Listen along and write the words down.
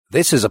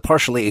This is a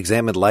Partially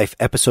Examined Life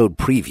episode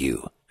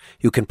preview.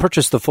 You can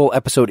purchase the full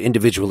episode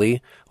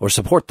individually or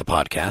support the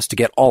podcast to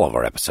get all of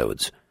our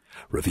episodes.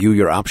 Review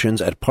your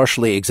options at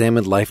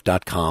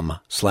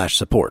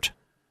partiallyexaminedlife.com/support.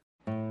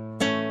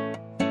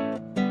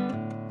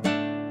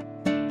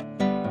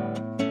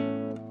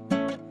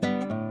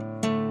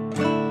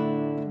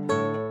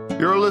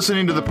 You're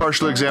listening to the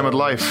Partially Examined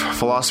Life,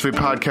 philosophy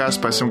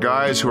podcast by some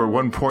guys who are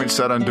 1 point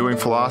set on doing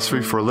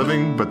philosophy for a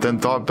living, but then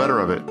thought better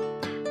of it.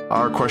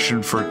 Our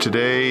question for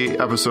today,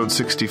 episode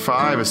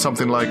 65, is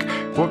something like,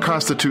 what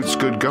constitutes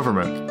good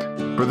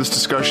government? For this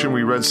discussion,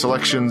 we read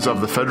selections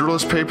of the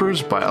Federalist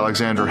Papers by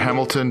Alexander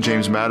Hamilton,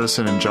 James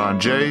Madison, and John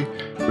Jay,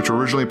 which were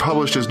originally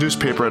published as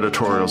newspaper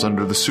editorials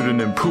under the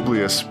pseudonym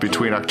Publius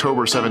between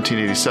October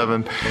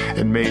 1787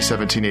 and May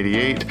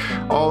 1788,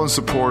 all in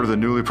support of the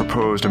newly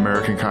proposed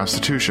American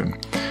Constitution.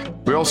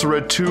 We also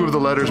read two of the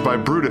letters by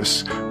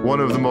Brutus, one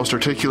of the most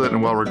articulate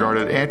and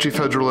well-regarded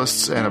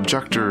anti-federalists and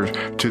objector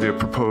to the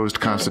proposed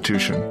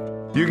Constitution.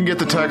 You can get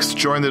the text,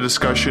 join the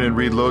discussion, and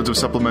read loads of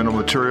supplemental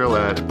material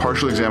at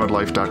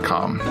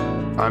partiallyexaminedlife.com.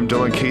 I'm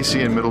Dylan Casey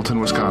in Middleton,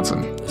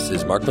 Wisconsin. This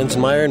is Mark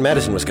Linsenmeyer in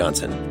Madison,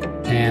 Wisconsin.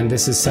 And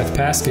this is Seth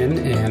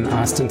Paskin in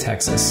Austin,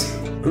 Texas.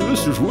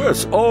 This is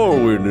Wes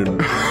Alwyn in...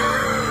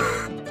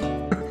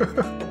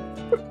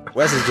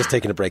 Wes is just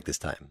taking a break this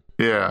time.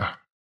 Yeah.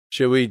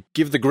 Shall we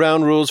give the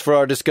ground rules for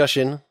our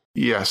discussion?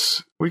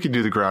 Yes, we can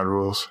do the ground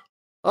rules.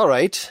 All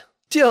right.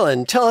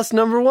 Dylan, tell us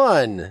number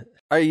one.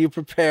 Are you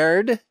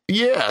prepared?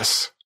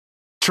 Yes.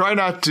 Try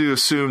not to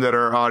assume that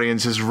our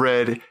audience has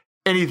read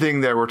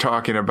anything that we're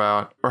talking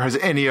about or has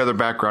any other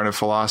background in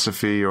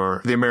philosophy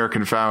or the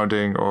American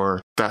founding or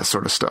that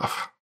sort of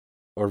stuff.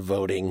 Or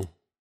voting.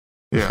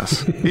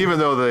 Yes. Even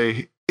though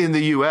in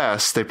the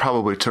U.S., they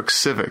probably took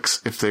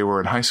civics if they were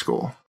in high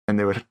school and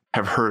they would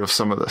have heard of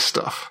some of this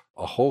stuff.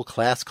 A whole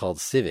class called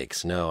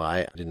civics. No,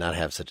 I did not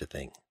have such a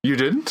thing. You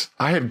didn't?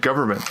 I had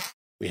government.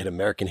 We had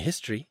American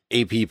history,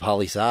 AP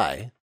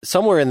Poli-Sci.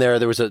 Somewhere in there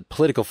was a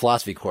political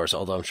philosophy course,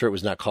 although I'm sure it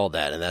was not called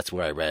that, and that's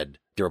where I read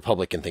The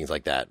Republic and things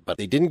like that. But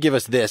they didn't give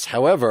us this.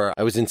 However,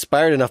 I was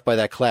inspired enough by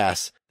that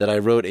class that I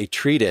wrote a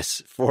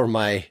treatise for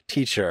my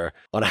teacher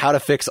on how to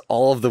fix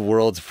all of the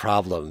world's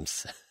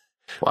problems.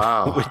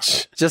 Wow.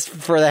 Which, just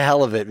for the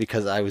hell of it,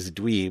 because I was a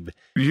dweeb.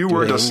 You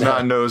weren't a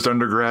snot-nosed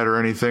undergrad or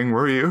anything,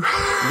 were you?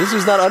 This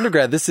was not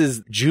undergrad. This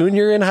is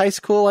junior in high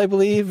school, I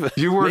believe.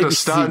 You weren't a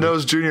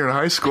snot-nosed junior in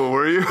high school,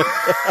 were you?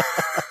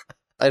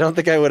 I don't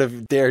think I would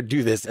have dared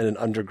do this in an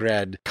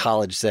undergrad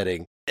college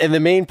setting. And the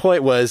main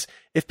point was,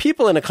 if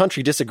people in a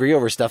country disagree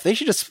over stuff, they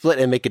should just split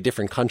and make a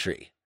different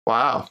country.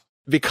 Wow.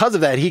 Because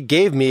of that, he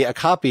gave me a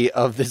copy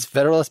of this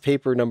Federalist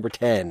paper number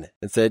 10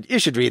 and said, you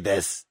should read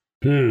this.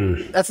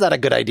 That's not a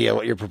good idea,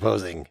 what you're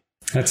proposing.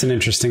 That's an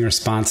interesting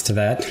response to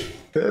that.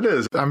 It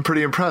is. I'm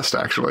pretty impressed,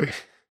 actually.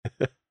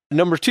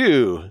 Number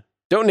 2,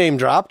 don't name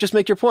drop, just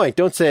make your point.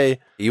 Don't say,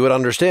 you would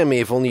understand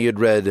me if only you'd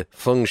read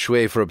Feng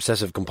Shui for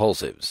Obsessive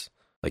Compulsives.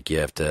 Like you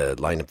have to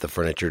line up the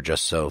furniture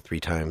just so 3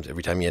 times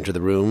every time you enter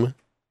the room.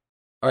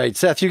 All right,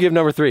 Seth, you give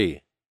number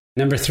 3.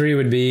 Number 3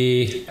 would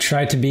be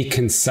try to be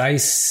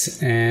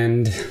concise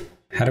and...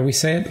 How do we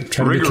say it?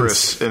 Try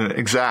rigorous to be and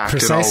exact.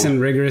 Precise and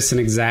rigorous and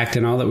exact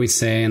in all that we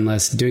say,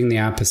 unless doing the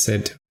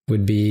opposite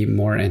would be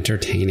more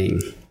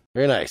entertaining.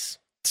 Very nice.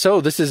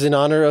 So this is in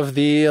honor of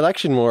the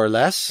election, more or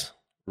less,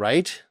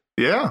 right?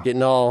 Yeah.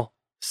 Getting all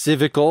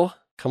civical.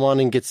 Come on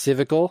and get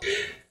civical.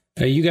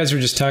 You guys were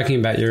just talking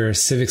about your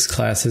civics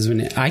classes.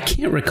 I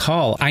can't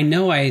recall. I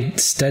know I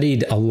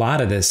studied a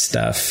lot of this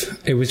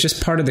stuff. It was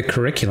just part of the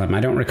curriculum. I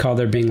don't recall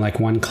there being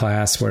like one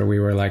class where we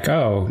were like,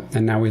 oh,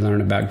 and now we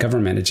learn about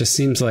government. It just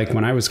seems like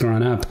when I was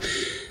growing up,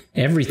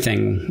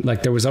 everything,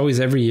 like there was always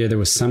every year there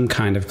was some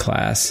kind of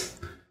class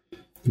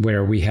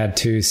where we had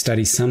to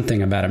study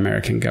something about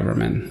American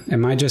government.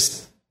 Am I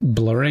just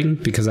blurring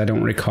because I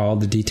don't recall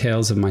the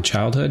details of my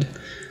childhood?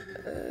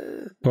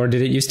 Or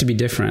did it used to be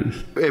different?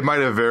 It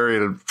might have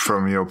varied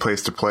from,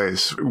 place to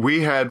place.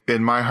 We had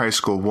in my high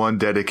school one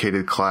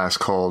dedicated class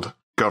called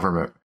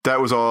government.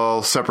 That was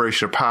all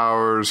separation of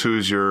powers,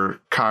 who's your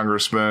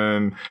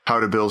congressman,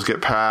 how do bills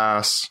get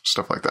passed,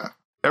 stuff like that.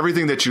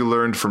 Everything that you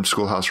learned from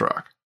Schoolhouse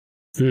Rock.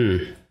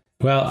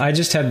 Well, I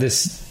just have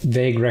this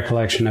vague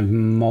recollection of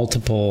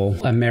multiple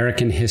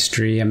American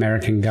history,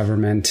 American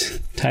government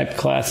type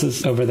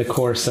classes over the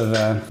course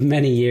of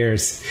many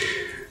years.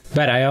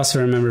 But I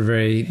also remember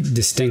very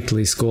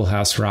distinctly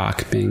Schoolhouse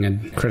Rock being a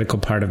critical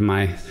part of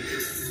my...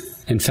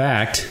 In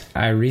fact,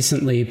 I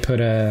recently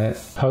put a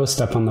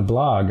post up on the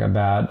blog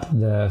about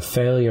the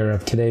failure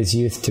of today's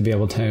youth to be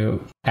able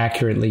to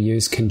accurately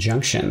use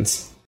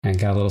conjunctions and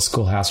got a little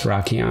Schoolhouse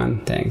Rocky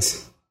on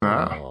things.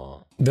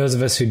 Wow. Those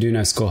of us who do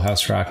know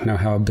Schoolhouse Rock know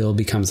how a bill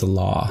becomes a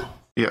law.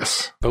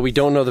 Yes. But we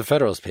don't know the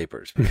Federalist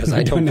Papers because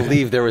I don't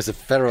believe there was a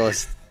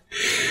Federalist...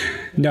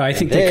 No, I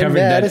think they covered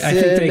that. I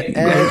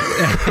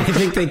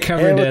think they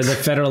covered the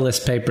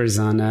Federalist Papers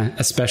on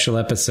a special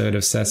episode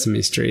of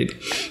Sesame Street.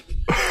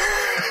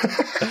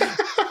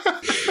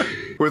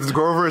 Were with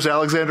Grover as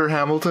Alexander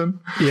Hamilton?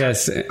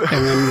 Yes.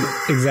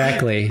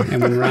 Exactly.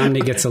 And when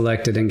Romney gets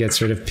elected and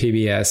gets rid of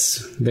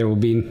PBS, there will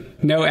be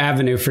no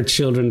avenue for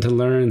children to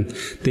learn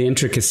the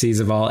intricacies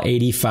of all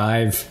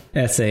 85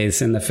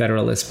 essays in the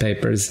Federalist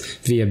Papers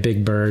via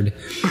Big Bird,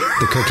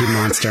 the Cookie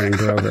Monster, and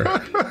Grover.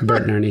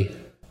 Bert and Ernie.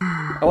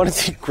 I want to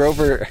see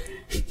Grover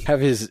have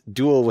his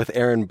duel with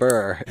Aaron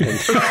Burr and be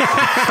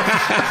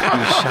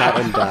shot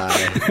and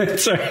die.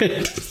 That's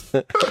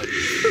right.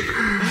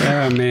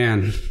 Oh,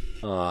 man.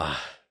 Oh,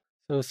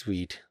 so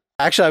sweet.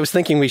 Actually, I was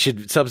thinking we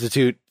should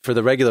substitute for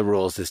the regular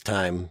rules this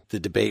time, the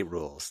debate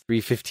rules.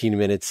 3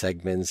 15-minute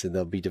segments, and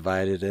they'll be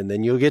divided, and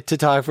then you'll get to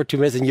talk for 2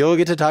 minutes, and you'll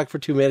get to talk for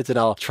 2 minutes, and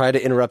I'll try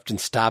to interrupt and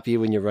stop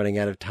you when you're running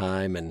out of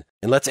time. And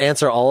let's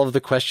answer all of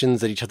the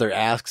questions that each other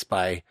asks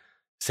by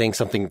saying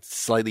something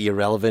slightly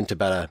irrelevant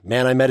about a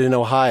man I met in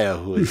Ohio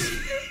who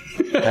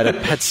had a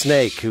pet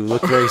snake who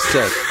looked very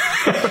sick.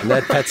 And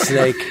that pet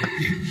snake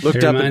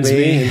looked up at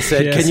me and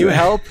said, yes, "Can you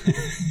help?"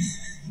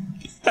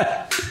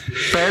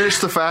 Banish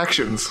the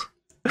factions.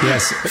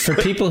 Yes, for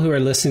people who are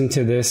listening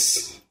to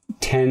this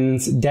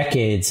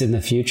decades in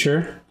the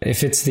future,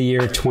 if it's the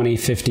year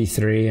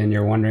 2053 and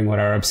you're wondering what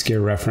our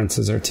obscure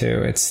references are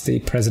to, it's the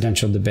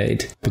presidential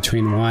debate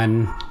between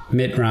one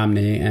Mitt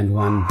Romney and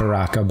one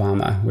Barack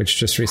Obama, which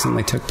just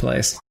recently took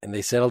place. And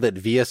they settled it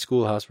via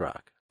Schoolhouse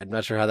Rock. I'm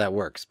not sure how that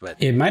works,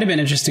 but it might have been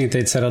interesting if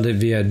they'd settled it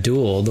via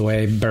duel the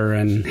way Burr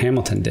and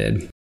Hamilton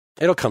did.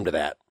 It'll come to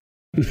that.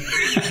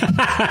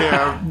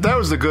 Yeah, that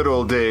was the good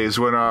old days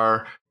when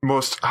our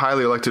most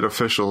highly elected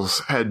officials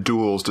had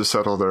duels to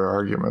settle their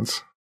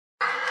arguments.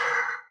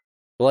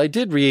 Well, I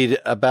did read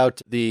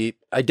about the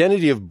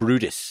identity of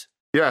Brutus.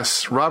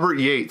 Yes, Robert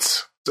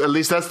Yates. At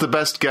least that's the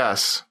best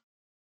guess.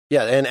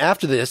 Yeah, and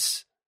after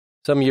this,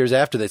 some years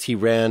after this, he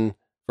ran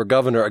for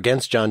governor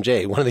against John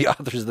Jay, one of the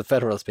authors of the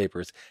Federalist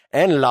Papers,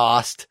 and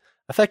lost,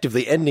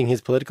 effectively ending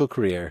his political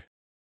career.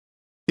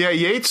 Yeah,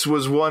 Yates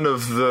was one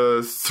of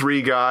the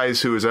 3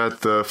 guys who was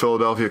at the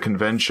Philadelphia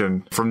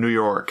Convention from New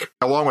York,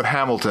 along with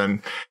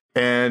Hamilton.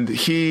 And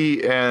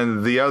he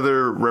and the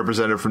other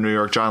representative from New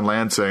York, John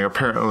Lansing,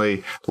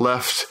 apparently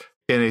left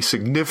in a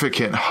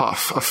significant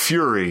huff, a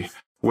fury,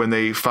 when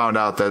they found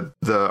out that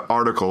the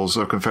Articles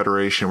of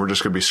Confederation were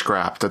just going to be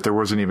scrapped, that there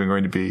wasn't even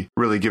going to be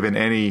really given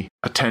any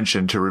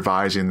attention to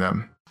revising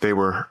them. They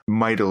were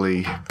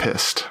mightily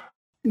pissed.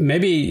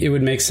 Maybe it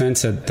would make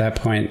sense at that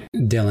point,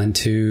 Dylan,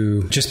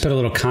 to just put a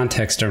little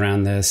context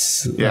around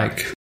this,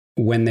 like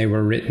when they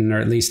were written, or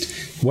at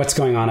least what's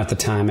going on at the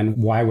time and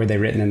why were they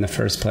written in the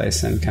first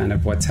place and kind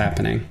of what's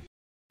happening.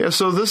 Yeah,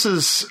 so this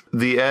is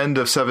the end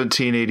of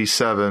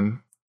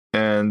 1787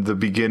 and the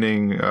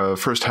beginning,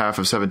 first half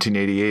of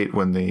 1788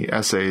 when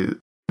the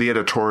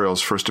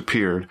editorials first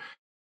appeared.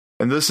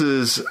 And this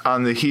is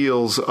on the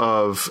heels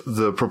of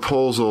the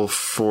proposal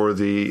for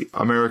the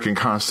American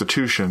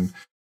Constitution.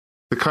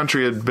 The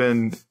country had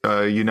been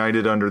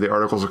united under the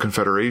Articles of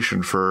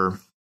Confederation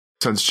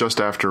since just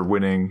after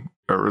winning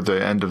or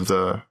the end of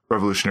the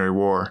Revolutionary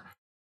War.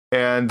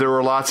 And there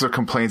were lots of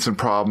complaints and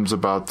problems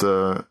about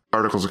the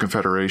Articles of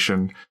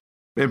Confederation,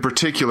 in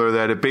particular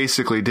that it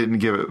basically didn't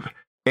give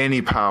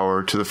any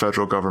power to the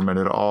federal government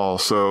at all.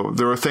 So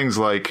there were things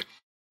like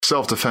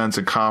self-defense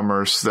and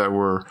commerce that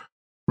were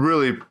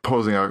really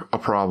posing a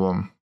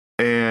problem.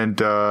 And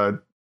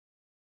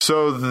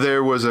so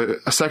there was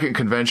a second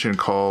convention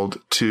called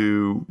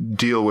to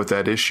deal with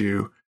that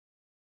issue.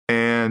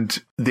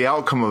 And the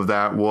outcome of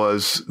that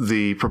was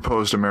the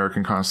proposed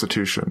American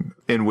Constitution,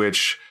 in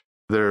which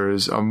there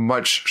is a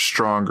much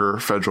stronger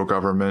federal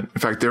government.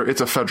 In fact,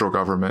 it's a federal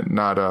government,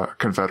 not a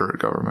Confederate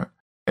government.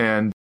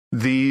 And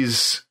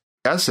these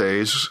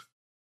essays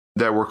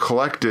that were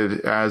collected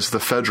as the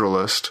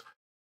Federalist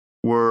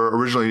were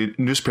originally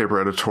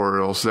newspaper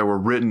editorials that were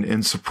written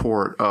in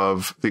support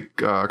of the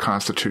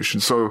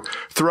Constitution. So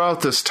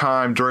throughout this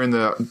time, during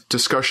the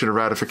discussion of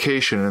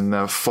ratification in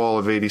the fall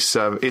of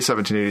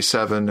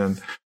 1787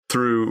 and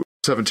through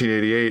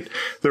 1788,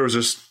 there was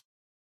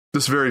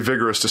this very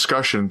vigorous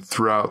discussion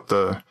throughout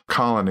the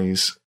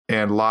colonies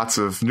and lots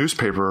of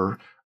newspaper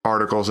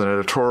articles and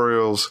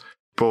editorials,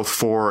 both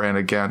for and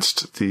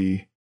against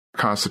the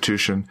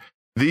Constitution.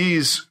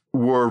 These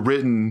were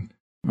written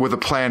with a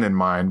plan in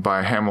mind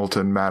by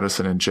Hamilton,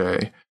 Madison, and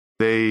Jay.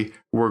 They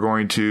were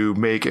going to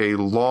make a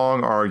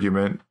long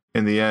argument.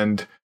 In the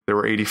end, there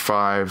were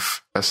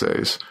 85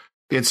 essays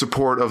in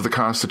support of the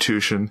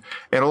Constitution.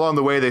 And along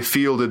the way, they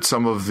fielded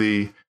some of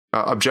the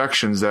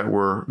objections that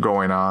were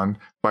going on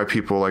by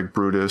people like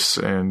Brutus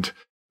and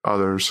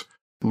others,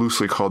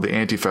 loosely called the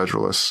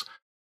Anti-Federalists.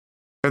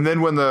 And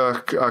then when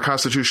the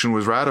Constitution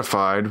was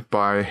ratified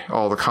by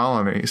all the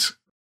colonies,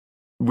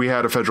 we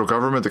had a federal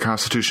government, the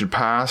Constitution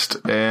passed,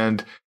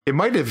 and it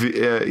might have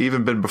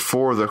even been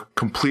before the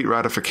complete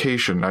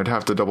ratification. I'd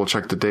have to double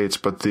check the dates,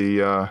 but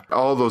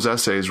all those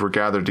essays were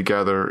gathered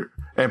together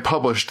and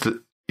published,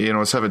 in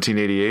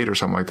 1788 or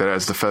something like that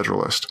as the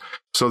Federalist.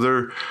 So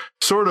they're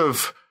sort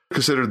of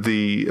considered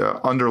the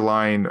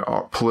underlying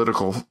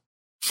political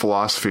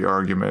philosophy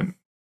argument,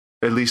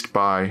 at least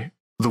by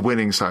the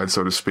winning side,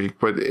 so to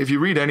speak. But if you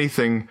read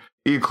anything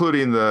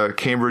including the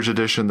Cambridge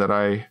edition that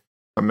I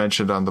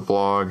mentioned on the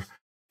blog,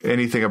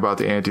 anything about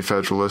the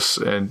Anti-Federalists.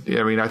 And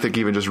I mean, I think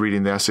even just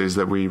reading the essays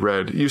that we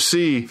read, you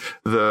see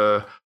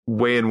the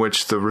way in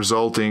which the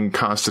resulting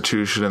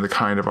Constitution and the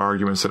kind of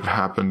arguments that have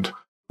happened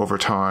over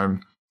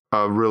time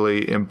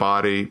really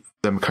embody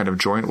them kind of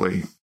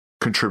jointly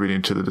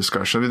contributing to the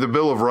discussion. I mean, the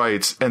Bill of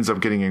Rights ends up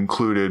getting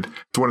included.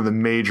 It's one of the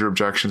major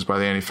objections by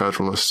the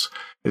Anti-Federalists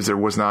is there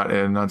was not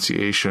an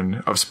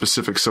enunciation of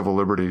specific civil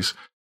liberties.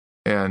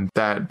 And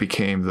that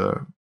became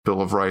the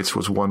Bill of Rights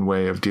was one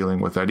way of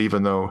dealing with that,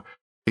 even though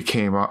it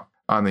came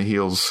on the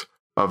heels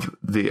of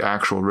the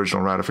actual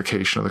original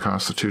ratification of the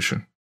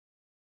Constitution.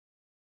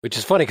 Which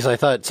is funny because I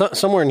thought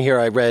somewhere in here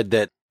I read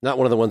that, not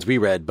one of the ones we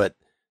read, but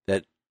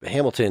that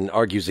Hamilton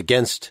argues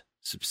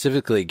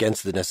specifically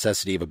against the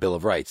necessity of a Bill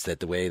of Rights, that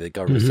the way the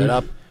government is set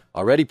up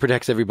already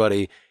protects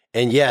everybody.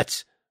 And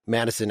yet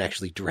Madison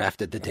actually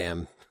drafted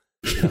the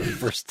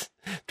first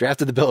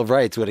drafted the Bill of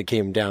Rights when it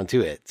came down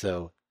to it.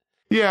 So,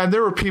 yeah, and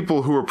there were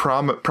people who were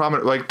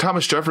prominent, like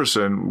Thomas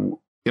Jefferson,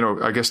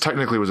 I guess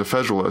technically was a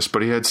Federalist,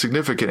 but he had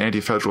significant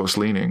anti-Federalist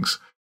leanings.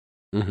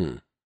 Mm-hmm.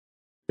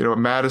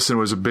 Madison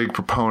was a big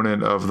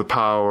proponent of the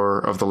power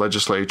of the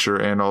legislature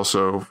and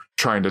also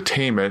trying to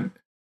tame it.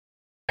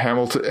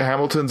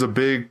 Hamilton's a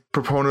big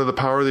proponent of the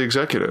power of the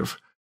executive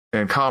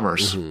and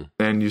commerce. Mm-hmm.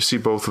 And you see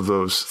both of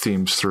those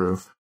themes through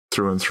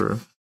and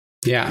through.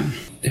 Yeah.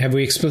 Have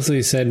we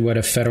explicitly said what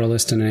a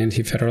Federalist and an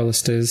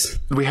Anti-Federalist is?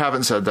 We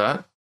haven't said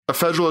that. A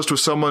Federalist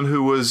was someone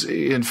who was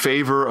in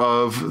favor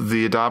of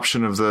the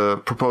adoption of the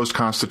proposed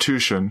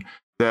Constitution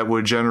that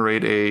would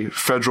generate a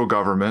federal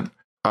government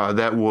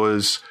that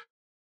was,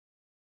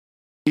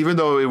 even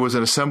though it was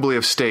an assembly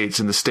of states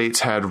and the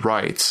states had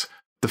rights,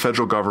 the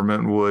federal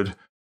government would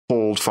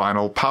hold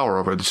final power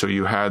over it. So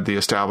you had the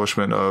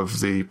establishment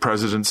of the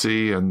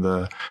presidency and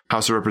the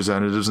House of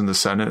Representatives and the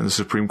Senate and the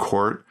Supreme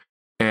Court,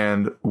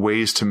 and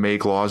ways to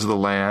make laws of the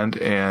land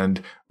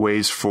and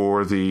ways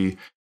for the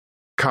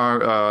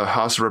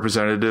House of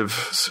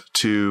Representatives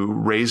to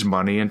raise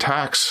money and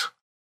tax,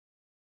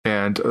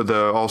 and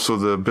also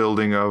the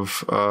building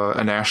of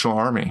a national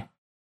army.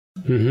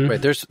 Mm-hmm.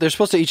 Right. They're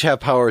supposed to each have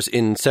powers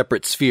in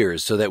separate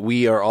spheres so that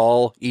we are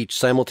all each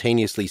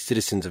simultaneously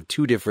citizens of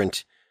two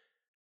different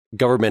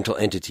governmental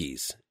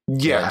entities.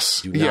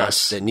 Yes.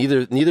 Yes. That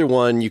neither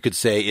one you could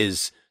say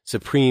is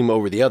supreme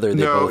over the other.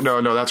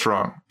 No, that's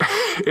wrong.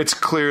 It's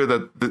clear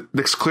that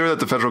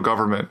the federal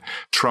government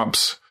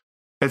trumps.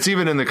 It's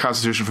even in the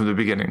Constitution from the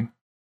beginning.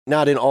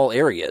 Not in all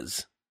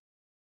areas.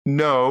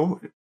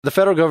 No. The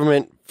federal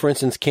government, for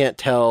instance, can't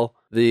tell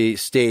the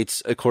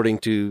states, according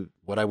to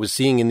what I was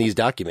seeing in these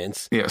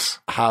documents, yes,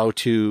 how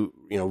to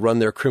run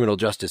their criminal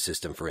justice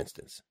system, for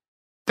instance.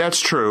 That's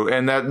true,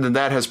 and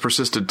that has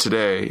persisted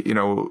today.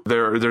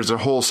 There's a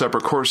whole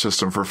separate court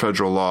system for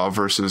federal law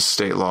versus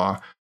state law.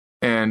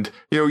 And,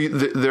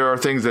 there are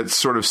things that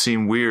sort of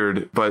seem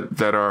weird, but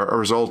that are a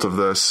result of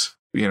this.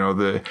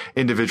 The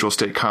individual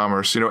state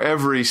commerce,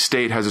 every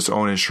state has its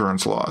own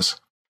insurance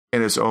laws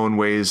and its own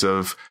ways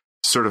of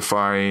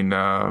certifying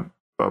a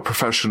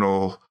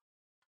professional,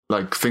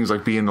 like things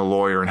like being a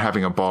lawyer and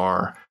having a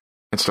bar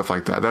and stuff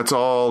like that. That's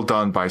all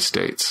done by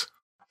states.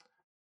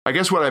 I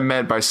guess what I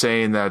meant by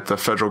saying that the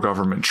federal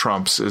government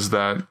trumps is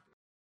that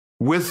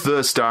with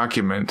this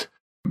document,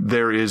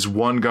 there is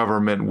one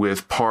government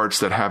with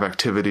parts that have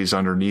activities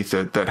underneath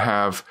it that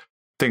have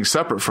things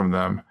separate from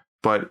them,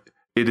 but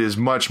it is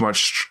much,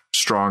 much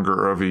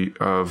stronger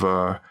of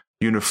a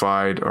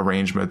unified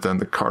arrangement than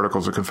the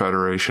Articles of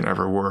Confederation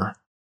ever were.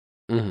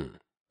 Mm-hmm.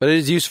 But it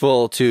is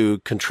useful to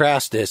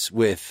contrast this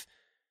with,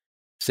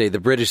 say, the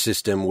British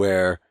system,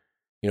 where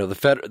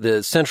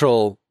the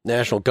central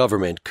national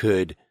government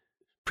could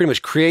pretty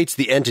much creates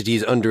the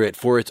entities under it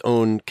for its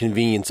own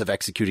convenience of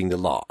executing the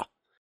law.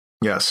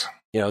 Yes.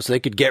 So they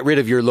could get rid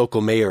of your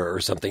local mayor or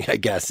something, I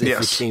guess, if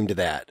it came to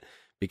that,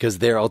 because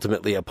they're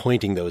ultimately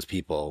appointing those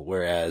people,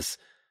 whereas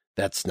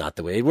that's not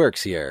the way it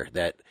works here.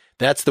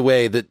 That's the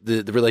way that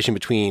the relation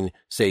between,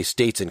 say,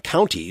 states and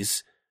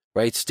counties,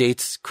 right?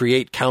 States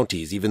create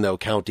counties, even though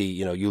county,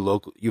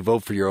 you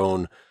vote for your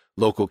own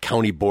local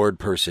county board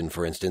person,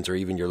 for instance, or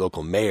even your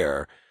local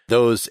mayor.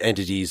 Those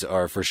entities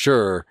are for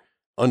sure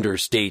under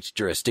state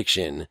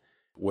jurisdiction,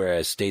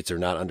 whereas states are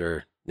not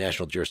under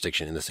national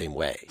jurisdiction in the same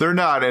way. They're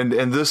not.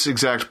 And this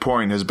exact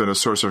point has been a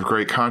source of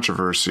great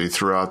controversy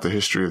throughout the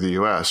history of the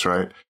U.S.,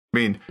 right? I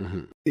mean,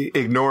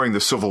 ignoring the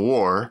Civil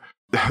War,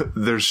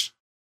 there's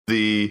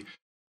the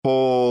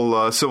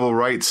whole civil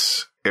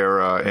rights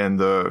era and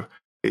the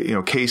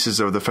cases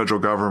of the federal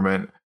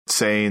government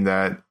saying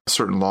that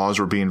certain laws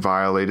were being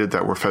violated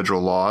that were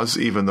federal laws,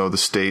 even though the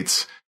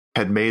states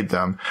had made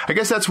them. I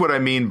guess that's what I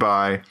mean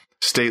by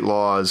state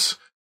laws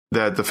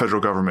that the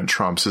federal government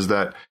trumps, is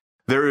that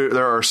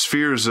there are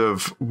spheres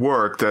of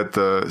work that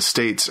the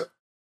states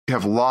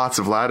have lots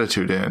of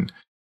latitude in,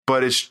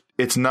 but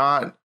it's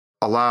not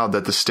allowed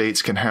that the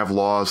states can have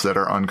laws that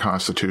are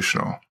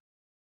unconstitutional.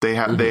 They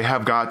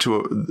have got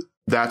to.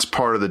 That's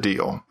part of the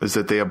deal, is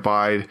that they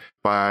abide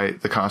by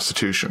the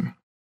Constitution.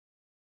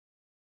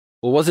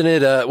 Well, wasn't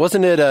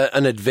it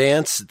an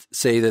advance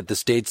say that the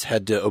states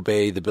had to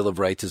obey the Bill of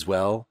Rights as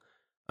well?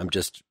 I'm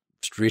just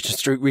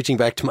reaching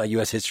back to my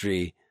U.S.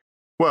 history.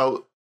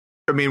 Well,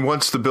 I mean,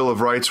 once the Bill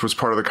of Rights was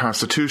part of the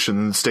Constitution,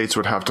 then the states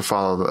would have to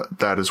follow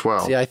that as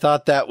well. See, I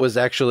thought that was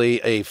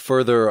actually a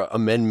further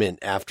amendment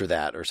after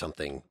that or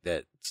something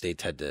that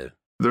states had to.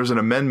 There's an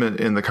amendment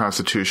in the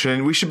Constitution,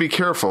 and we should be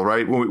careful,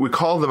 right? We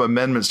call them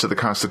amendments to the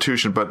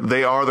Constitution, but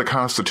they are the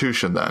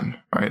Constitution then,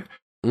 right?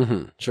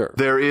 Mm-hmm, sure.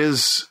 There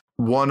is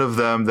one of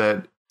them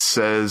that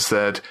says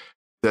that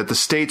the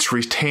states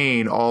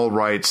retain all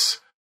rights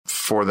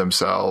for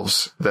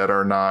themselves that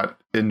are not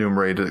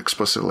enumerated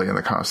explicitly in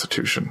the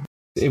Constitution.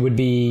 It would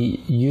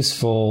be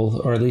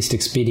useful, or at least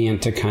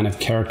expedient, to kind of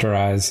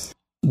characterize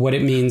what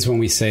it means when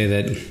we say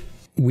that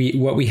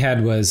what we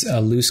had was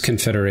a loose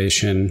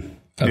confederation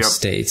of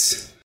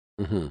states.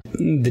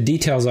 Mm-hmm. The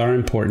details are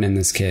important in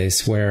this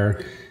case,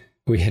 where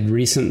we had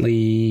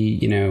recently,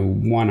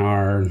 won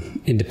our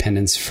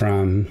independence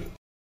from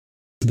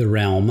the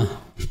realm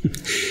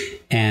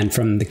and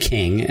from the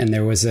king, and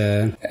there was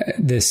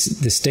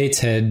the states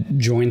had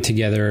joined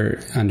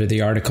together under the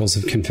Articles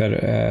of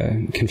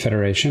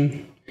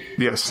Confederation.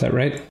 Yes. Is that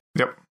right?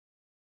 Yep.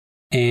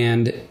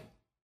 And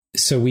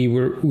so we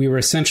were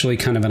essentially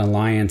kind of an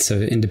alliance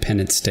of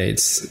independent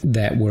states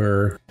that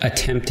were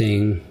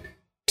attempting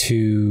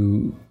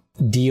to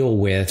deal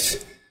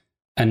with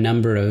a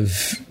number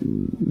of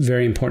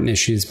very important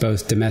issues,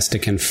 both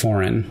domestic and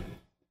foreign,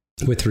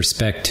 with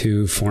respect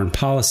to foreign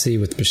policy,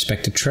 with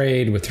respect to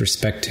trade, with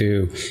respect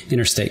to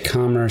interstate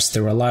commerce.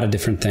 There were a lot of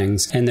different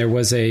things. And there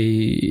was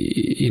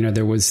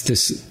there was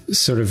this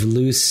sort of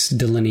loose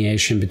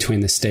delineation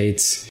between the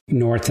states,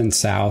 north and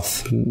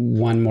south,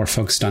 one more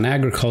focused on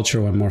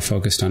agriculture, one more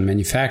focused on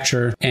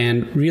manufacture.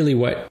 And really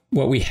what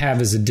we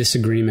have is a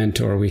disagreement,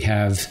 or we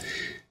have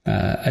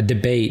a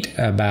debate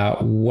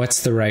about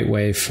what's the right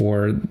way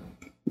for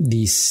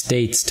these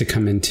states to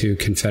come into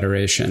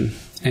confederation.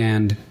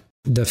 And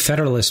the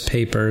Federalist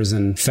Papers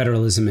and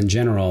federalism in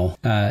general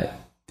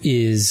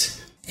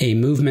is a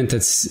movement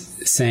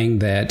that's saying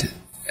that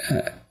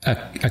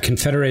a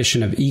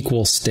confederation of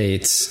equal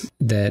states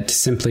that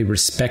simply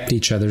respect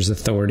each other's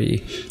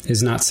authority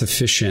is not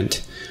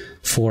sufficient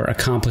for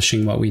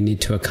accomplishing what we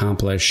need to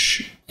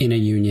accomplish in a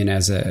union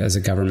as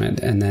a government.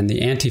 And then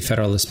the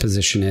anti-federalist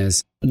position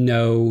is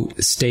no,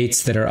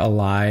 states that are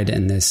allied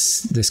in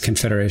this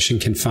confederation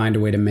can find a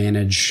way to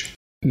manage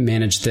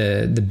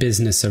the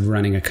business of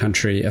running a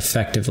country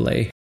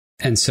effectively.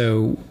 And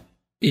so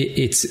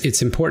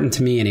it's important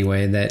to me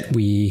anyway that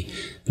we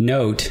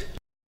note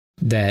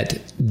that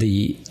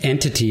the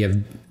entity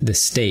of the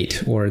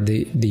state, or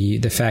the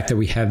fact that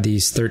we have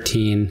these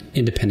 13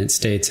 independent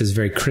states, is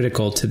very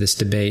critical to this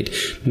debate,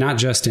 not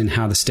just in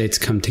how the states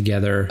come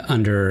together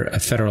under a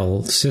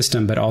federal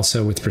system, but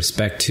also with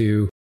respect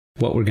to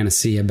what we're going to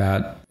see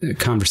about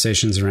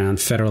conversations around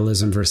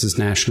federalism versus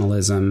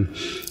nationalism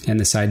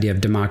and this idea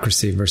of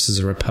democracy versus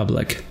a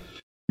republic.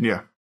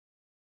 Yeah.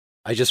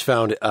 I just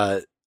found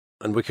on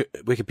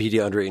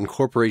Wikipedia under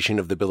Incorporation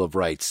of the Bill of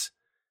Rights,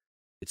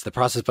 it's the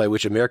process by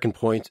which American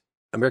courts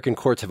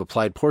have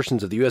applied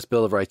portions of the U.S.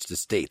 Bill of Rights to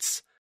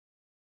states.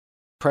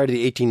 Prior to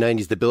the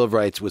 1890s, the Bill of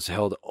Rights was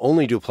held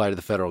only to apply to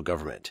the federal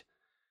government.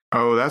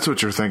 Oh, that's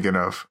what you're thinking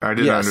of. I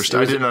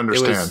didn't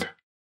understand.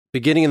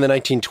 Beginning in the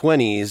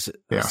 1920s,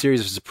 a series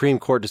of Supreme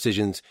Court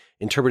decisions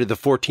interpreted the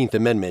 14th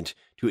Amendment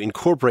to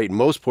incorporate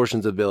most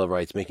portions of the Bill of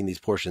Rights, making these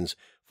portions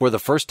for the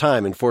first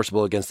time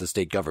enforceable against the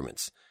state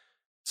governments.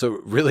 So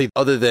really,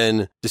 other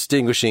than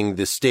distinguishing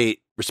the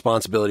state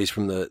responsibilities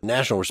from the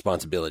national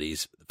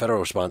responsibilities, the federal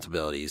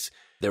responsibilities,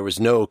 there was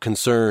no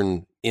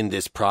concern in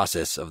this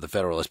process of the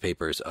Federalist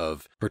Papers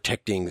of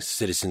protecting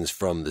citizens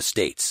from the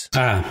states.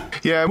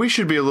 Yeah, we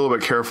should be a little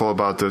bit careful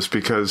about this,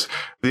 because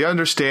the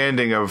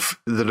understanding of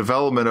the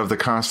development of the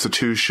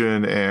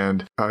Constitution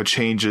and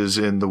changes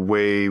in the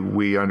way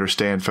we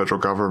understand federal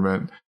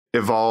government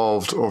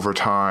evolved over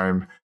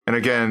time. And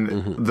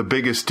again, the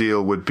biggest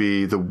deal would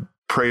be the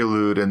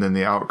prelude and then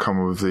the outcome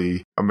of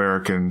the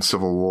American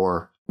Civil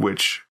War,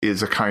 which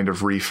is a kind of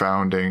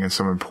refounding in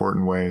some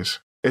important ways.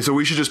 And so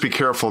we should just be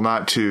careful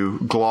not to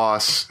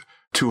gloss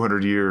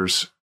 200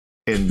 years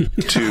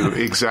into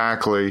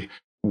exactly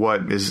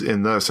what is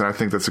in this. And I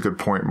think that's a good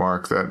point,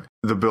 Mark, that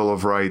the Bill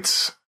of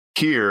Rights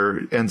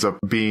here ends up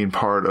being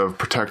part of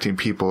protecting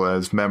people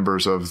as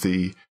members of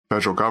the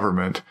federal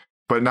government,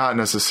 but not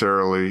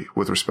necessarily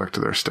with respect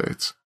to their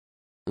states.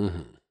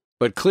 Mm-hmm.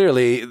 But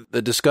clearly,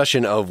 the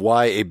discussion of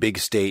why a big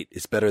state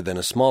is better than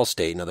a small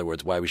state, in other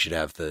words, why we should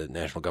have the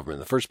national government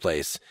in the first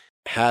place,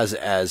 has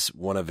as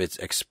one of its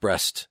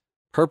expressed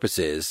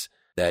purposes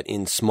that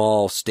in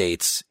small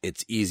states,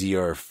 it's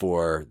easier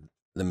for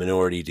the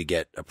minority to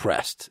get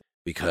oppressed,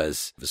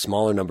 because the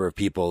smaller number of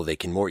people, they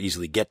can more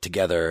easily get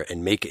together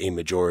and make a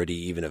majority,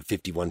 even of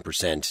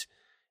 51%,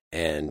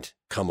 and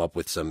come up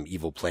with some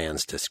evil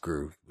plans to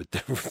screw with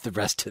the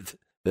rest of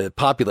the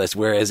populace.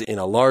 Whereas in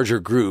a larger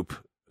group,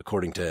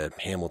 according to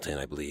Hamilton,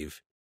 I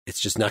believe,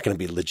 it's just not going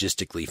to be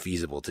logistically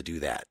feasible to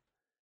do that.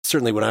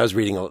 certainly when I was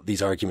reading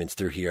these arguments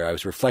through here, I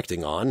was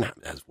reflecting on,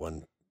 as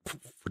one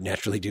would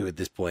naturally do at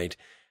this point,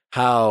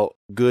 how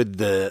good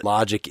the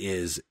logic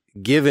is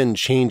given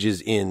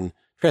changes in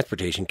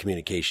transportation,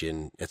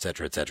 communication, et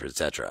cetera, et cetera, et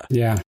cetera.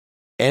 Yeah.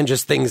 And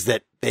just things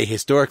that they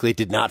historically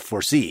did not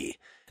foresee.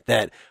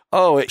 That,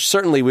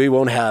 certainly we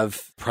won't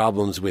have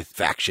problems with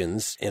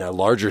factions in a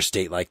larger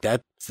state like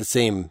that. It's the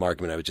same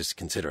argument I was just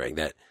considering,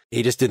 that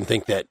he just didn't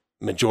think that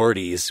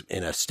majorities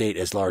in a state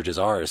as large as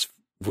ours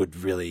would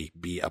really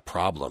be a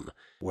problem.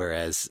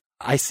 Whereas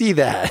I see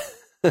that.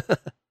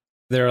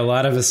 There are a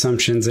lot of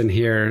assumptions in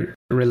here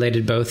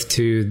related both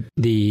to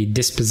the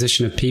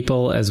disposition of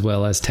people as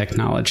well as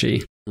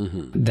technology.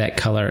 Mm-hmm. That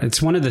color.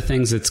 It's one of the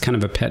things that's kind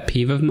of a pet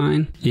peeve of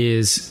mine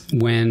is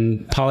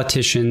when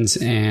politicians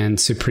and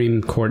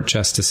Supreme Court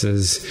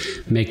justices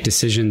make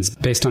decisions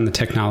based on the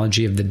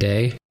technology of the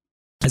day.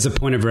 As a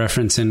point of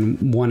reference,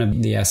 in one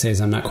of the essays,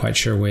 I'm not quite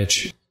sure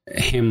which,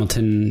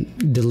 Hamilton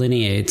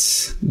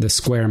delineates the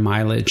square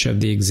mileage of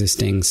the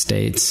existing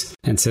states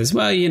and says,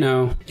 well,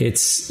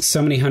 it's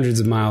so many hundreds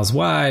of miles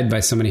wide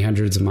by so many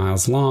hundreds of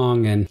miles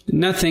long, and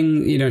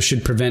nothing,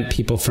 should prevent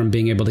people from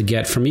being able to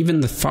get from even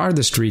the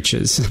farthest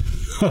reaches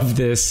of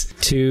this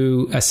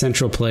to a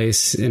central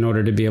place in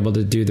order to be able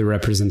to do the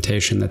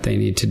representation that they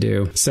need to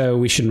do. So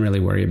we shouldn't really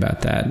worry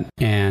about that.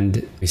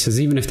 And he says,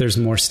 even if there's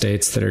more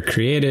states that are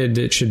created,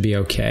 it should be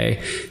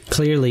okay.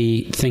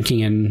 Clearly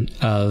thinking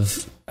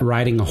of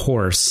riding a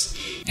horse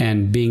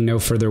and being no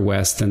further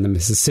west than the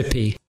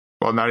Mississippi.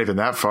 Well, not even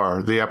that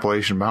far, the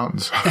Appalachian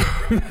Mountains.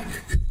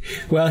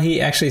 Well, he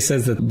actually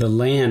says that the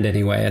land,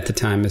 anyway, at the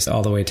time is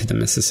all the way to the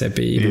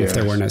Mississippi, even if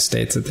there were no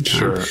states at the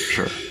time.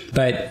 Sure.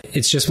 But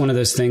it's just one of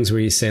those things where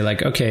you say,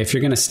 like, okay, if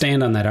you're going to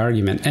stand on that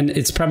argument, and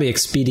it's probably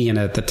expedient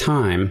at the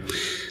time,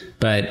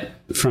 but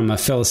from a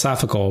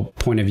philosophical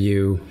point of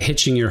view,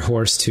 hitching your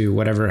horse to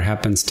whatever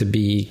happens to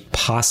be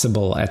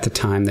possible at the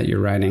time that you're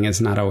riding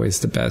is not always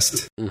the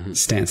best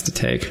stance to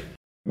take.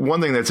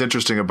 One thing that's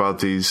interesting about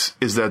these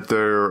is that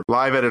they're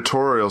live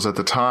editorials at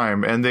the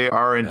time, and they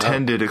are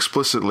intended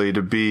explicitly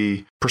to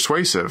be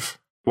persuasive.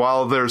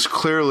 While there's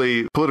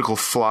clearly political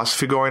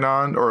philosophy going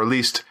on, or at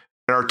least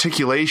an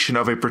articulation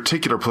of a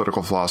particular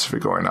political philosophy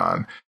going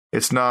on,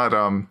 it's not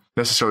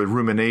necessarily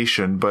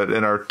rumination, but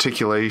an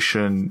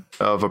articulation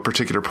of a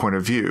particular point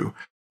of view.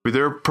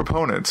 They're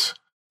proponents,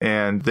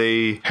 and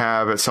they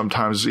have at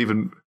sometimes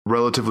even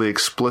relatively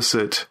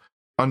explicit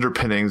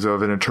underpinnings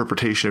of an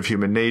interpretation of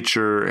human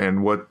nature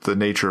and what the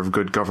nature of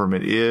good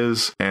government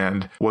is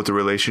and what the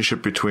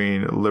relationship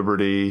between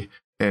liberty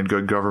and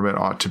good government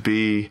ought to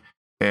be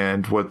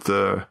and what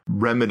the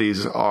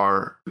remedies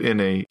are in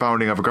a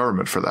founding of a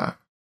government for that.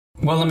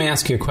 Well, let me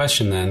ask you a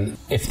question then.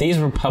 If these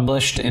were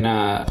published in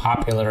a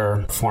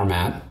popular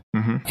format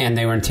and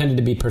they were intended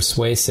to be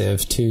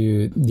persuasive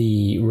to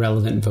the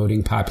relevant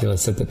voting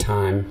populace at the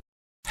time,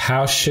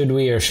 how should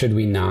we or should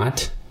we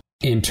not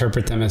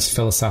interpret them as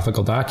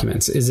philosophical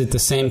documents? Is it the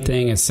same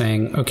thing as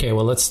saying, okay,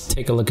 well, let's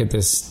take a look at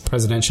this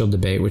presidential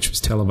debate, which was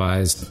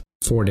televised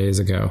 4 days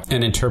ago,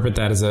 and interpret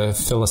that as a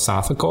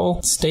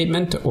philosophical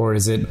statement? Or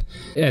is it,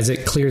 as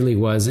it clearly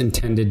was,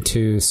 intended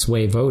to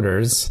sway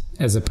voters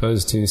as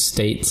opposed to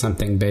state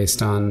something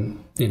based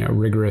on,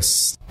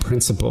 rigorous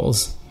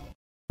principles?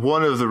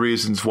 One of the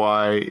reasons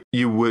why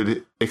you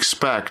would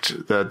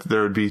expect that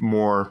there would be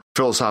more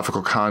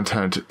philosophical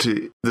content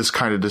to this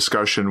kind of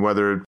discussion,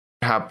 whether it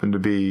happened to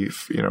be,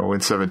 in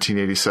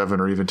 1787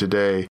 or even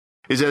today,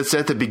 is that it's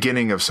at the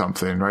beginning of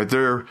something, right?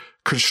 They're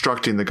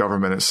constructing the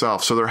government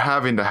itself. So they're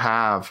having to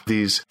have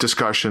these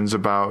discussions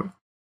about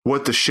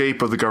what the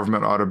shape of the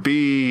government ought to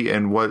be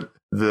and what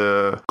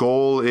the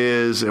goal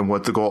is and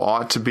what the goal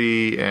ought to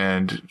be,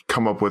 and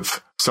come up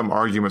with some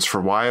arguments for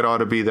why it ought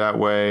to be that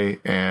way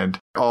and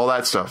all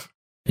that stuff.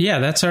 Yeah,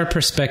 that's our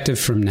perspective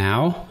from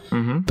now.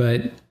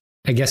 But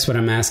I guess what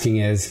I'm asking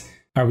is,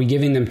 are we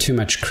giving them too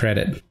much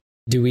credit?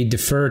 Do we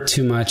defer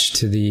too much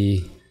to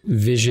the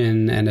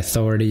vision and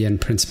authority and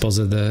principles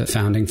of the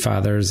founding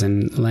fathers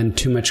and lend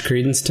too much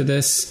credence to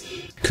this?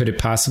 Could it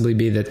possibly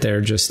be that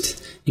they're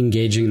just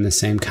engaging in the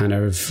same kind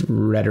of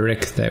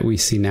rhetoric that we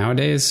see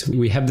nowadays?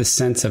 We have the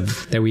sense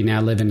of that we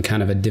now live in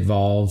kind of a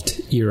devolved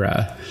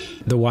era.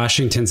 The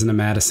Washingtons and the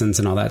Madisons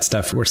and all that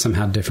stuff were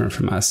somehow different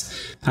from us.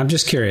 I'm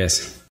just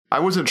curious. I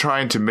wasn't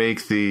trying to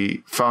make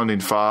the founding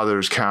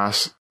fathers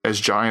cast as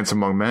giants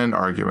among men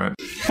argument.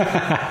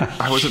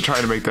 I wasn't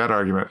trying to make that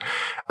argument.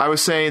 I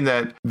was saying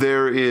that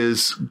there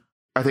is,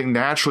 I think,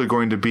 naturally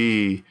going to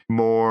be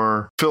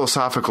more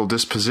philosophical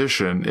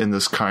disposition in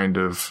this kind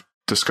of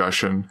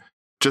discussion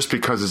just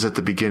because it's at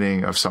the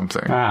beginning of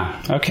something.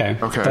 Okay.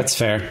 That's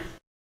fair.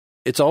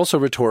 It's also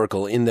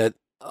rhetorical in that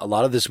a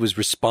lot of this was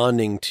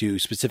responding to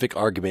specific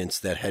arguments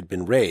that had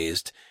been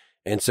raised.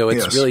 And so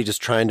it's really just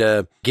trying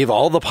to give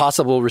all the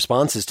possible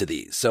responses to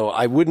these. So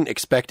I wouldn't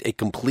expect a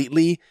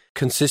completely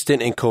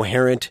consistent and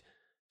coherent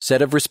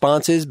set of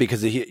responses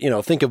because,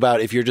 think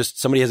about if you're just,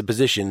 somebody has a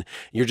position,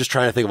 you're just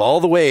trying to think of all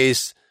the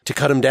ways to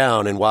cut him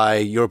down and why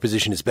your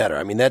position is better.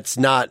 I mean, that's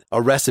not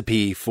a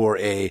recipe for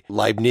a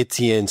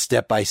Leibnizian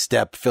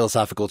step-by-step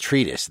philosophical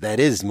treatise. That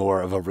is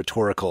more of a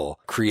rhetorical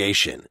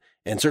creation.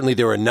 And certainly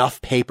there were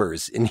enough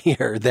papers in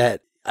here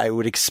that I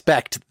would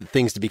expect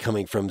things to be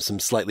coming from some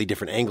slightly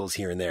different angles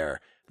here and there.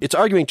 It's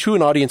arguing to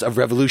an audience of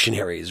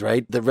revolutionaries,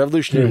 right? The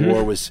Revolutionary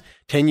War was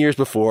 10 years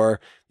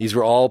before. These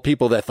were all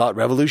people that thought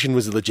revolution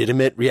was a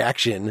legitimate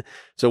reaction.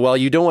 So while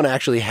you don't want to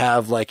actually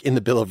have, like in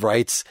the Bill of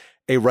Rights,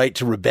 a right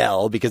to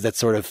rebel, because that's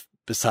sort of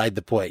beside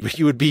the point,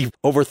 you would be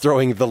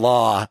overthrowing the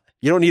law.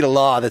 You don't need a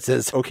law that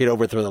says, okay, to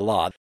overthrow the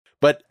law.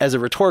 But as a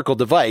rhetorical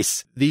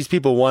device, these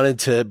people wanted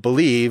to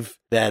believe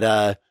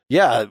that,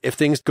 if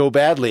things go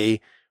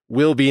badly,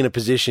 we'll be in a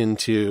position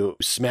to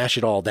smash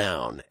it all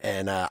down.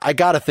 And I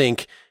got to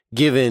think,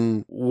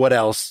 given what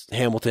else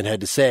Hamilton had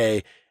to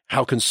say,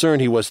 how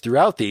concerned he was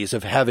throughout these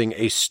of having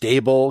a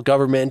stable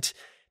government,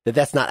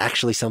 that's not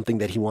actually something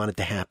that he wanted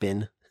to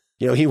happen.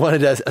 You know, he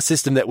wanted a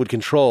system that would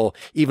control,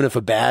 even if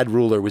a bad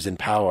ruler was in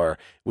power,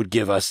 would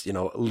give us,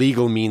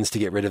 legal means to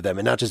get rid of them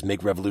and not just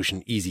make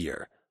revolution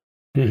easier.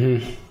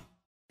 Mm-hmm.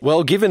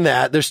 Well, given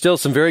that, there's still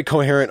some very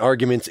coherent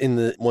arguments in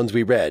the ones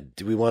we read.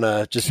 Do we want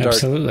to just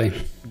start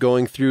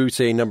going through,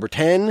 say, number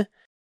 10?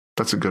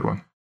 That's a good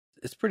one.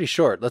 It's pretty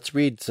short. Let's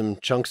read some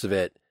chunks of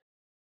it.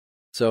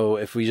 So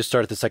if we just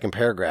start at the second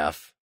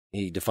paragraph,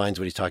 he defines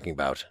what he's talking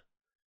about.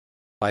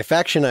 By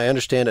faction, I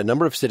understand a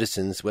number of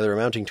citizens, whether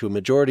amounting to a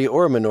majority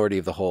or a minority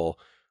of the whole,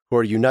 who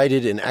are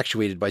united and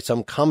actuated by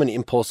some common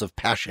impulse of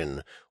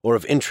passion or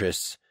of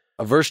interests,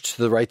 averse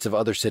to the rights of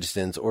other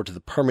citizens or to the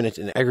permanent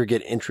and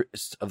aggregate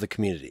interests of the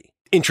community.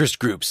 Interest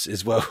groups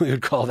is what we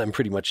would call them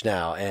pretty much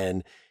now.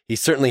 And he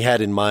certainly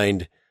had in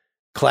mind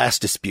class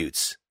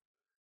disputes,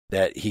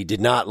 that he did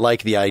not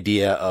like the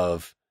idea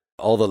of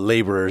all the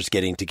laborers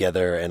getting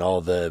together and all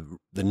the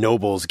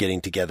nobles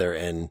getting together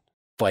and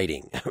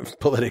fighting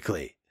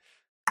politically.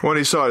 When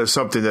he saw it as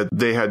something that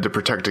they had to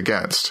protect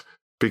against,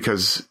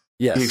 because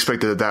he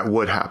expected that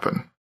would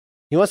happen.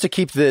 He wants to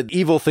keep the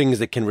evil things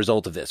that can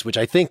result of this, which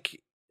I think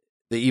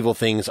the evil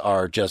things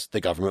are just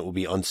the government will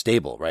be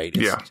unstable, right?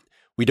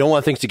 We don't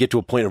want things to get to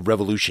a point of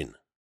revolution.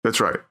 That's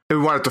right. And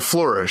we want it to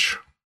flourish.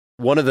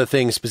 One of the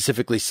things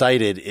specifically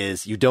cited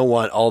is you don't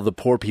want all the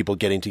poor people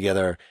getting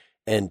together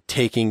and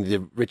taking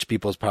the rich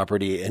people's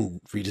property and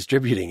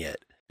redistributing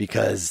it,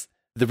 because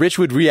the rich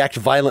would react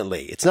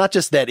violently. It's not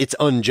just that it's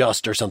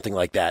unjust or something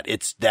like that.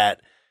 It's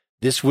that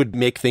this would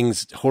make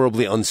things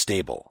horribly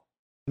unstable.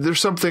 There's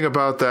something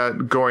about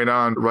that going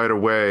on right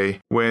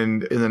away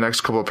when in the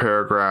next couple of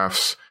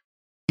paragraphs,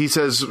 he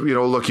says,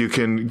 look, you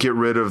can get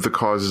rid of the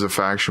causes of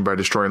faction by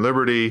destroying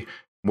liberty,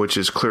 which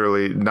is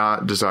clearly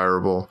not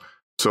desirable.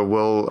 So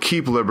we'll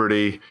keep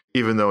liberty,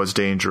 even though it's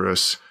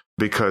dangerous,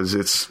 because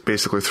it's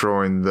basically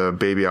throwing the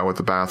baby out with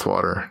the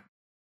bathwater.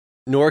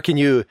 Nor can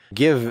you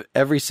give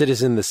every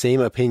citizen the same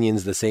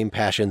opinions, the same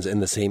passions,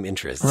 and the same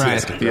interests.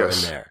 Right.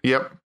 Yes. In there.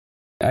 Yep.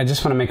 I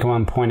just want to make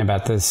one point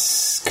about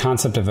this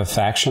concept of a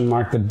faction,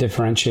 Mark, that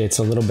differentiates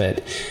a little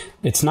bit.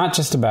 It's not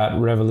just about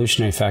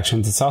revolutionary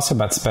factions. It's also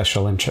about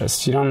special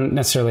interests. You don't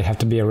necessarily have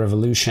to be a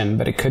revolution,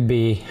 but it could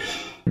be,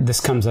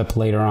 this comes up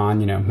later on,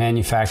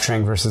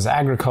 manufacturing versus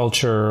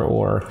agriculture,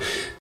 or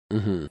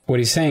what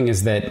he's saying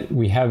is that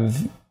we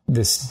have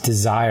this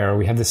desire,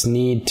 we have this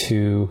need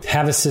to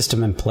have a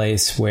system in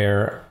place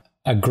where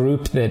a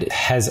group that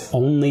has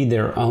only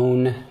their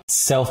own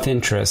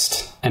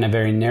self-interest and a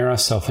very narrow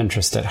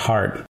self-interest at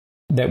heart,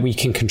 that we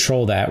can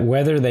control that,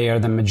 whether they are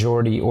the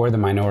majority or the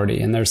minority.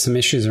 And there's some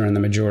issues around the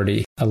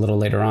majority a little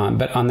later on.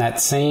 But on that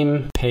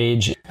same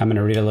page, I'm going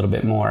to read a little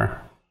bit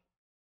more.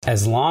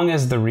 As long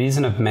as the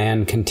reason of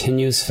man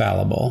continues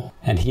fallible,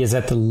 and he is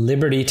at the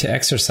liberty to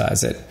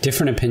exercise it,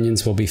 different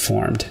opinions will be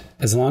formed.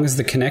 As long as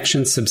the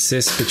connection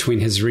subsists between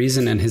his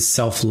reason and his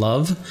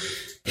self-love,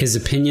 his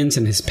opinions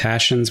and his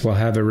passions will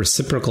have a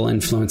reciprocal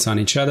influence on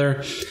each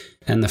other,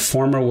 and the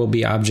former will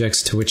be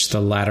objects to which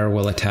the latter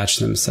will attach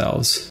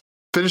themselves.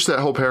 Finish that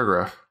whole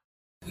paragraph.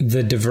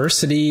 The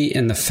diversity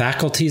in the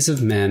faculties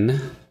of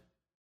men,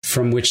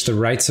 from which the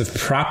rights of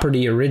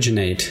property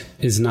originate,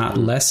 is not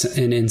less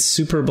an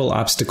insuperable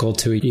obstacle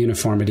to a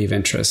uniformity of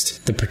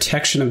interest. The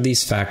protection of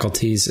these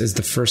faculties is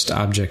the first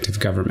object of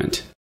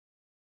government.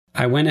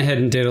 I went ahead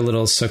and did a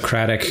little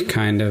Socratic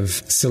kind of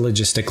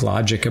syllogistic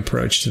logic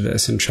approach to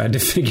this and tried to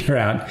figure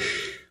out,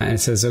 and it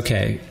says,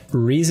 okay,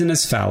 reason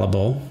is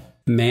fallible,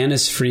 man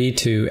is free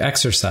to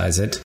exercise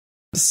it,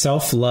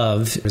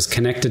 self-love is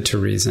connected to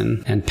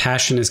reason, and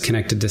passion is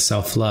connected to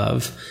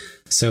self-love.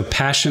 So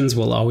passions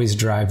will always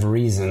drive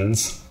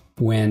reasons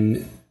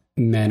when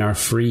men are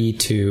free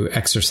to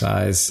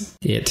exercise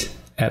it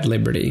at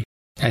liberty.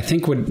 I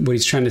think what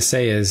he's trying to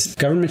say is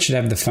government should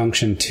have the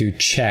function to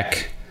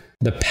check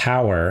the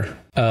power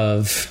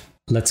of,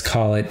 let's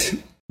call it,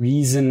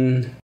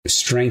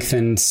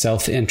 reason-strengthened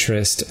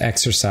self-interest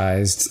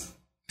exercised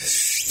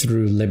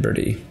through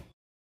liberty.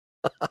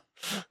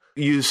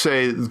 You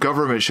say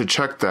government should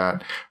check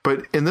that,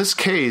 but in this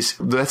case,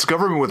 that's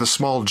government with a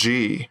small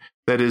g.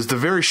 That is, the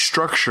very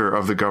structure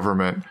of the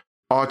government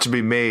ought to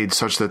be made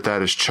such that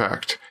that is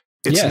checked.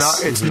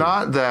 It's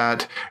not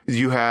that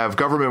you have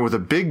government with a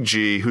big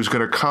G who's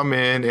going to come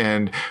in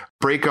and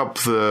break up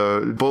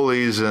the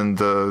bullies and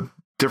the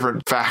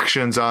different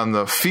factions on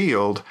the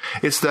field.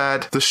 It's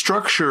that the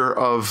structure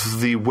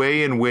of the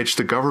way in which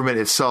the government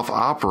itself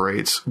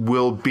operates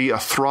will be a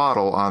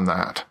throttle on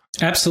that.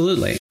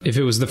 Absolutely. If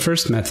it was the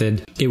first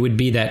method, it would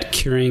be that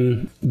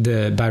curing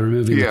by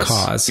removing the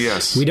cause.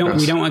 Yes. We don't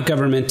want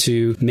government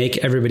to make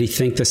everybody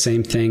think the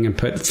same thing and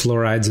put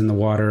fluorides in the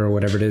water or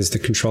whatever it is to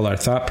control our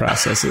thought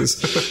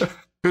processes.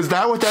 Is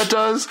that what that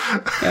does?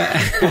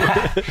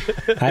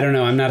 I don't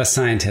know. I'm not a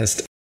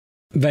scientist.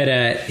 But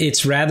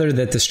it's rather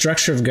that the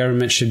structure of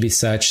government should be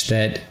such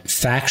that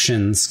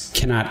factions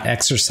cannot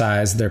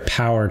exercise their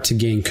power to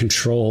gain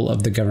control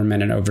of the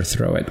government and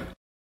overthrow it.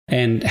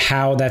 And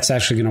how that's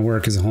actually going to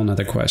work is a whole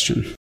other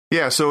question.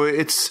 Yeah, so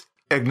it's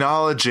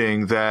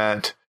acknowledging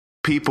that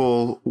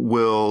people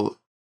will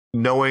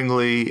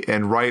knowingly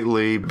and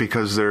rightly,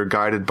 because they're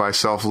guided by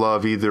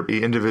self-love, either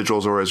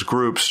individuals or as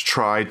groups,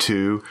 try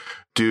to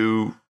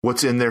do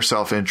what's in their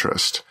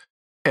self-interest.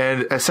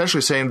 And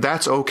essentially saying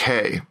that's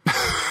okay.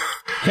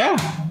 Yeah.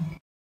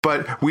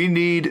 But we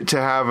need to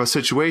have a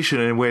situation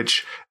in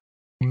which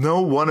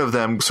no one of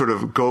them sort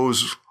of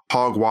goes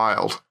hog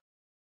wild.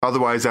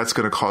 Otherwise, that's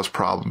going to cause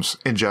problems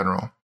in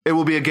general. It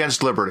will be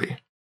against liberty.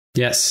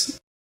 Yes.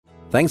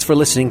 Thanks for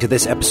listening to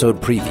this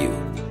episode preview.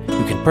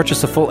 You can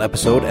purchase a full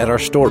episode at our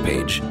store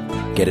page,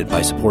 get it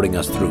by supporting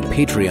us through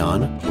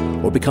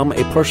Patreon, or become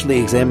a Partially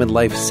Examined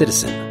Life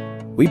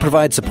citizen. We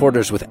provide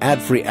supporters with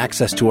ad-free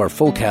access to our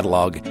full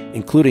catalog,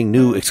 including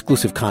new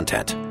exclusive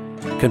content.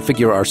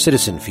 Configure our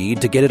citizen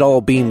feed to get it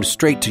all beamed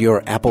straight to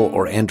your Apple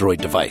or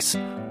Android device.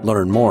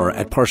 Learn more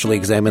at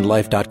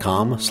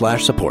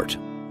partiallyexaminedlife.com/support.